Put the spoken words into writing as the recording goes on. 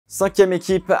Cinquième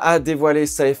équipe a dévoilé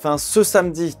sa F1 ce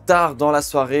samedi tard dans la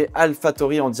soirée.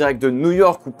 Tauri en direct de New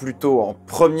York, ou plutôt en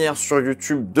première sur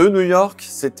YouTube de New York.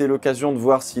 C'était l'occasion de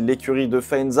voir si l'écurie de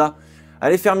Faenza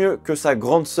allait faire mieux que sa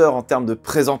grande sœur en termes de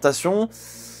présentation.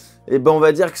 Et ben on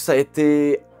va dire que ça a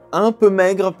été un peu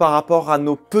maigre par rapport à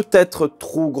nos peut-être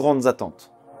trop grandes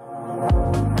attentes.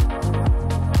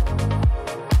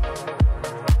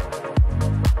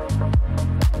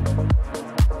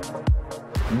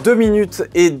 2 minutes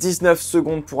et 19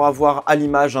 secondes pour avoir à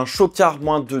l'image un chocard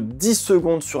moins de 10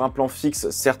 secondes sur un plan fixe,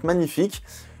 certes magnifique,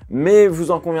 mais vous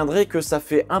en conviendrez que ça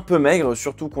fait un peu maigre,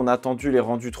 surtout qu'on a attendu les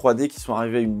rendus 3D qui sont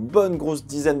arrivés une bonne grosse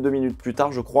dizaine de minutes plus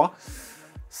tard, je crois.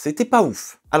 C'était pas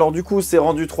ouf. Alors du coup, ces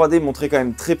rendus 3D montraient quand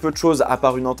même très peu de choses, à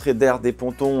part une entrée d'air des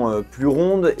pontons plus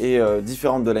ronde et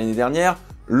différente de l'année dernière.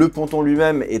 Le ponton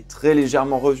lui-même est très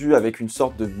légèrement revu avec une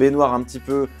sorte de baignoire un petit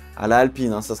peu à la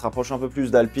Alpine, hein. Ça se rapproche un peu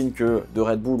plus d'Alpine que de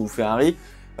Red Bull ou Ferrari.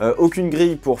 Aucune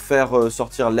grille pour faire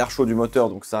sortir l'air chaud du moteur,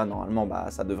 donc ça normalement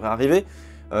ça devrait arriver.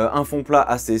 Un fond plat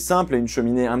assez simple et une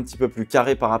cheminée un petit peu plus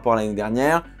carrée par rapport à l'année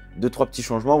dernière. 2-3 petits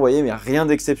changements, vous voyez, mais rien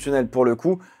d'exceptionnel pour le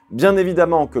coup. Bien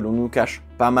évidemment que l'on nous cache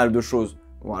pas mal de choses,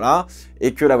 voilà,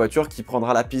 et que la voiture qui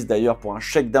prendra la piste d'ailleurs pour un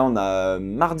shakedown à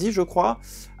mardi, je crois,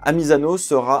 à Misano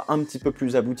sera un petit peu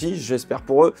plus aboutie, j'espère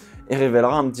pour eux, et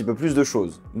révélera un petit peu plus de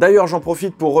choses. D'ailleurs, j'en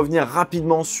profite pour revenir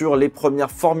rapidement sur les premières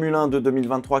Formule 1 de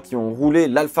 2023 qui ont roulé.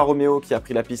 L'Alfa Romeo qui a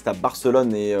pris la piste à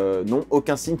Barcelone et non,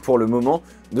 aucun signe pour le moment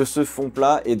de ce fond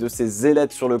plat et de ces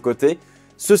ailettes sur le côté.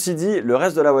 Ceci dit, le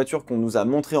reste de la voiture qu'on nous a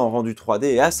montré en rendu 3D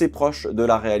est assez proche de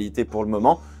la réalité pour le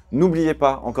moment. N'oubliez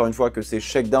pas, encore une fois, que ces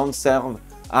shakedowns servent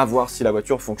à voir si la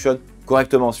voiture fonctionne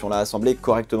correctement, si on l'a assemblée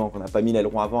correctement, qu'on n'a pas mis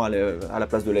l'aileron avant à la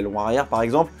place de l'aileron arrière par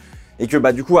exemple, et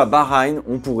que du coup à Bahreïn,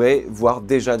 on pourrait voir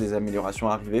déjà des améliorations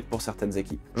arriver pour certaines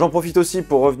équipes. J'en profite aussi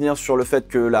pour revenir sur le fait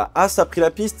que la Haas a pris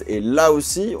la piste, et là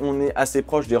aussi, on est assez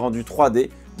proche des rendus 3D,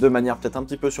 de manière peut-être un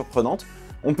petit peu surprenante.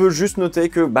 On peut juste noter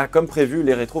que, comme prévu,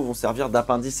 les rétros vont servir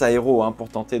d'appendice aéro pour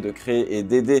tenter de créer et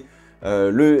d'aider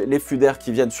les flux d'air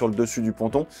qui viennent sur le dessus du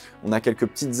ponton. On a quelques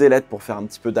petites ailettes pour faire un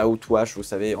petit peu d'outwash, vous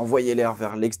savez, envoyer l'air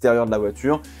vers l'extérieur de la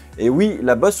voiture. Et oui,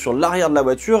 la bosse sur l'arrière de la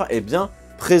voiture est bien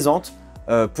présente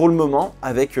pour le moment,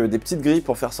 avec des petites grilles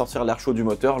pour faire sortir l'air chaud du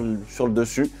moteur sur le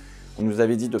dessus. On nous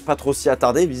avait dit de pas trop s'y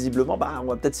attarder, visiblement, on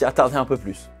va peut-être s'y attarder un peu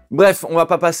plus. Bref, on va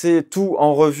pas passer tout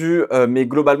en revue, mais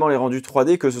globalement les rendus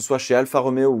 3D, que ce soit chez Alfa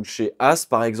Romeo ou chez Haas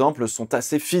par exemple, sont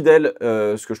assez fidèles,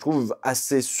 ce que je trouve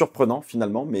assez surprenant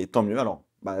finalement, mais tant mieux. Alors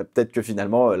peut-être que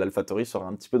finalement l'AlphaTauri sera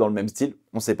un petit peu dans le même style,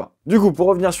 on sait pas. Du coup, pour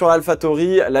revenir sur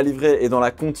l'AlphaTauri, la livrée est dans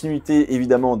la continuité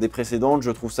évidemment des précédentes,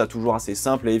 je trouve ça toujours assez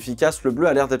simple et efficace. Le bleu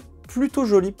a l'air d'être plutôt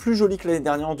joli, plus joli que l'année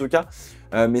dernière en tout cas,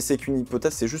 mais c'est qu'une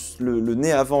hypothèse, c'est juste le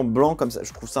nez avant blanc comme ça,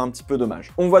 je trouve ça un petit peu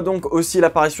dommage. On voit donc aussi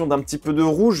l'apparition d'un petit peu de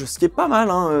rouge, ce qui est pas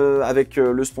mal, avec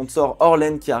le sponsor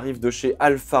Orlen qui arrive de chez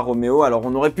Alfa Romeo. Alors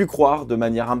on aurait pu croire de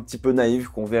manière un petit peu naïve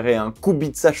qu'on verrait un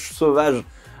Kubica sauvage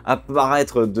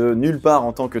apparaître de nulle part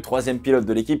en tant que troisième pilote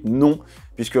de l'équipe. Non,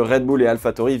 puisque Red Bull et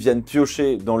AlphaTauri viennent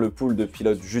piocher dans le pool de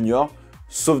pilotes juniors,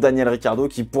 sauf Daniel Ricciardo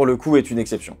qui pour le coup est une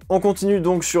exception. On continue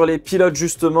donc sur les pilotes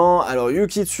justement. Alors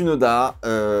Yuki Tsunoda,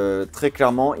 très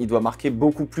clairement il doit marquer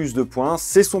beaucoup plus de points,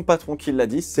 c'est son patron qui l'a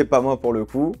dit, c'est pas moi pour le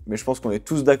coup, mais je pense qu'on est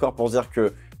tous d'accord pour dire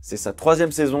que c'est sa 3e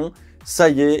saison, ça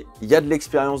y est, il y a de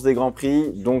l'expérience des Grands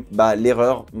Prix, donc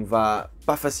l'erreur on va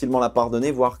pas facilement la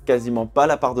pardonner, voire quasiment pas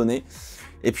la pardonner.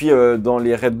 Et puis dans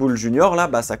les Red Bull Junior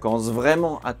là, ça commence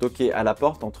vraiment à toquer à la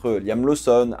porte entre Liam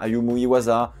Lawson, Ayumu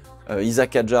Iwasa,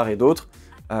 Isaac Hadjar et d'autres.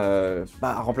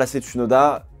 Remplacer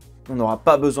Tsunoda, on n'aura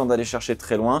pas besoin d'aller chercher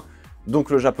très loin. Donc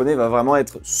le japonais va vraiment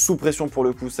être sous pression pour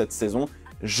le coup cette saison.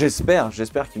 J'espère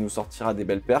qu'il nous sortira des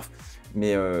belles perfs.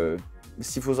 Mais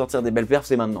s'il faut sortir des belles perfs,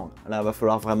 c'est maintenant. Là, il va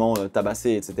falloir vraiment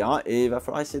tabasser, etc. Et il va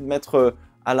falloir essayer de mettre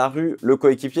à la rue le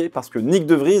coéquipier, parce que Nyck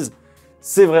de Vries,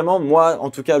 c'est vraiment, moi,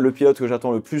 en tout cas, le pilote que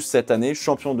j'attends le plus cette année.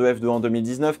 Champion de F2 en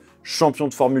 2019, champion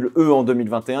de Formule E en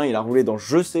 2021. Il a roulé dans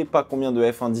je sais pas combien de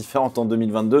F1 différentes en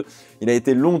 2022. Il a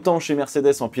été longtemps chez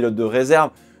Mercedes en pilote de réserve.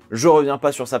 Je reviens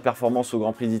pas sur sa performance au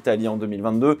Grand Prix d'Italie en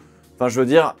 2022. Enfin, je veux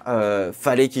dire,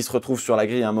 fallait qu'il se retrouve sur la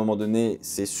grille à un moment donné,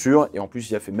 c'est sûr. Et en plus,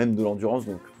 il a fait même de l'endurance.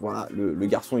 Donc voilà, le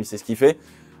garçon, il sait ce qu'il fait.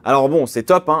 Alors bon, c'est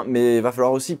top, mais il va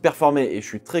falloir aussi performer. Et je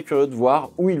suis très curieux de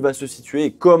voir où il va se situer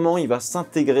et comment il va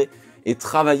s'intégrer et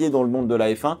travailler dans le monde de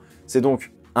la F1. C'est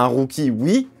donc un rookie,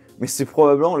 oui, mais c'est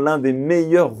probablement l'un des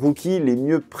meilleurs rookies, les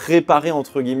mieux préparés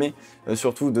entre guillemets,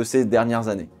 surtout de ces dernières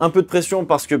années. Un peu de pression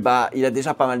parce que il a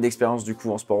déjà pas mal d'expérience du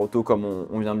coup en sport auto, comme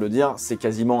on vient de le dire. C'est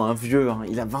quasiment un vieux,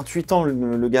 il a 28 ans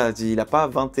le gars, il a pas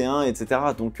 21, etc.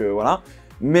 Donc voilà.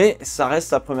 Mais ça reste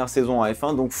sa première saison en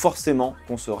F1, donc forcément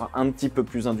qu'on sera un petit peu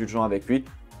plus indulgent avec lui.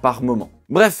 par moment.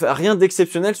 Bref, rien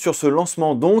d'exceptionnel sur ce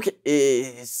lancement donc, et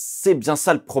c'est bien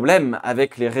ça le problème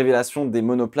avec les révélations des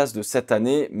monoplaces de cette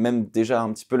année, même déjà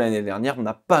un petit peu l'année dernière, on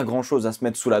n'a pas grand chose à se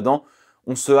mettre sous la dent,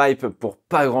 on se hype pour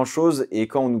pas grand chose, et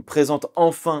quand on nous présente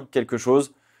enfin quelque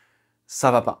chose,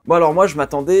 ça va pas. Bon alors moi je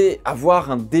m'attendais à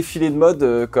voir un défilé de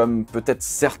mode comme peut-être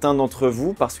certains d'entre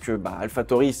vous, parce que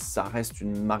AlphaTauri ça reste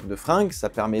une marque de fringues, ça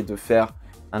permet de faire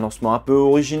un lancement un peu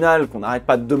original, qu'on n'arrête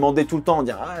pas de demander tout le temps,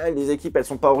 dire ah, les équipes elles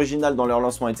sont pas originales dans leur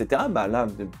lancement, etc. Bah là,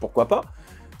 pourquoi pas?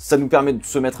 Ça nous permet de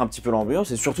se mettre un petit peu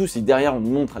l'ambiance, et surtout si derrière on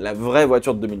nous montre la vraie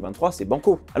voiture de 2023, c'est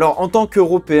banco. Alors en tant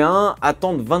qu'Européens,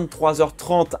 attendre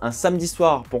 23h30 un samedi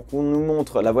soir pour qu'on nous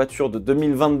montre la voiture de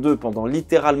 2022 pendant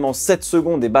littéralement 7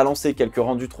 secondes et balancer quelques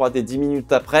rendus 3D 10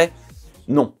 minutes après,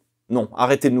 non. Non,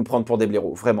 arrêtez de nous prendre pour des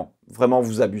blaireaux, vraiment. Vraiment,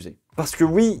 vous abusez. Parce que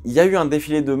oui, il y a eu un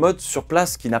défilé de mode sur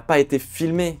place qui n'a pas été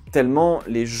filmé, tellement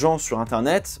les gens sur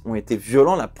Internet ont été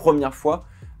violents la première fois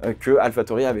que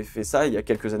AlphaTauri avait fait ça il y a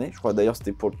quelques années. Je crois d'ailleurs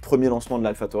c'était pour le premier lancement de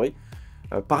l'AlphaTauri.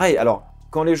 Pareil, alors,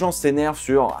 quand les gens s'énervent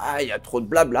sur « Ah, il y a trop de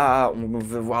blabla, on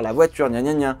veut voir la voiture, gna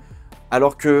gna gna »,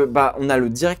 alors que on a le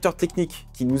directeur technique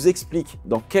qui nous explique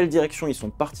dans quelle direction ils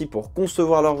sont partis pour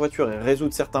concevoir leur voiture et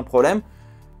résoudre certains problèmes,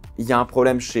 il y a un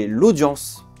problème chez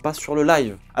l'audience, pas sur le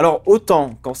live. Alors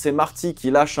autant quand c'est Marty qui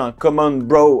lâche un command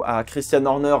bro à Christian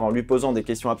Horner en lui posant des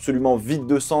questions absolument vides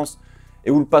de sens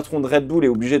et où le patron de Red Bull est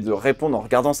obligé de répondre en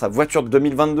regardant sa voiture de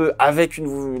 2022 avec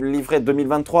une livrée de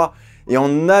 2023 et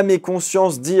en âme et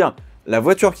conscience dire la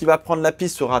voiture qui va prendre la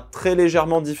piste sera très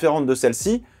légèrement différente de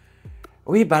celle-ci,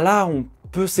 oui là on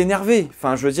peut s'énerver.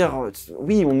 Enfin, je veux dire,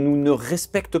 oui, on nous ne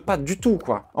respecte pas du tout,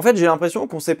 quoi. En fait, j'ai l'impression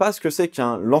qu'on ne sait pas ce que c'est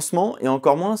qu'un lancement et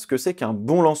encore moins ce que c'est qu'un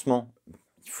bon lancement.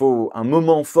 Il faut un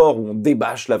moment fort où on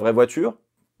débâche la vraie voiture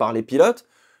par les pilotes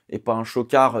et pas un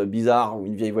chocard bizarre ou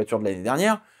une vieille voiture de l'année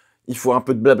dernière. Il faut un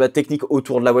peu de blabla technique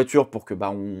autour de la voiture pour que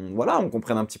on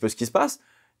comprenne un petit peu ce qui se passe.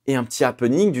 Et un petit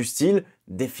happening du style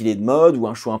défilé de mode ou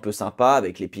un show un peu sympa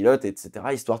avec les pilotes, etc.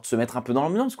 histoire de se mettre un peu dans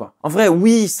l'ambiance, quoi. En vrai,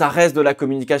 oui, ça reste de la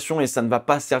communication et ça ne va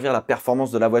pas servir la performance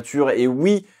de la voiture. Et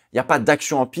oui, il n'y a pas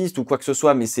d'action en piste ou quoi que ce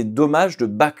soit, mais c'est dommage de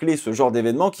bâcler ce genre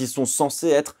d'événements qui sont censés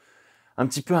être un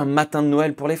petit peu un matin de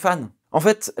Noël pour les fans. En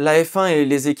fait, la F1 et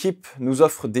les équipes nous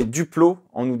offrent des duplos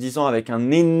en nous disant avec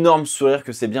un énorme sourire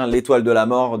que c'est bien l'étoile de la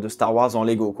mort de Star Wars en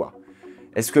Lego, quoi.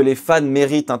 Est-ce que les fans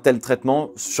méritent un tel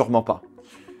traitement? Sûrement pas.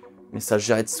 Mais ça,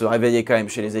 j'arrête de se réveiller quand même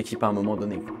chez les équipes à un moment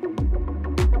donné, quoi.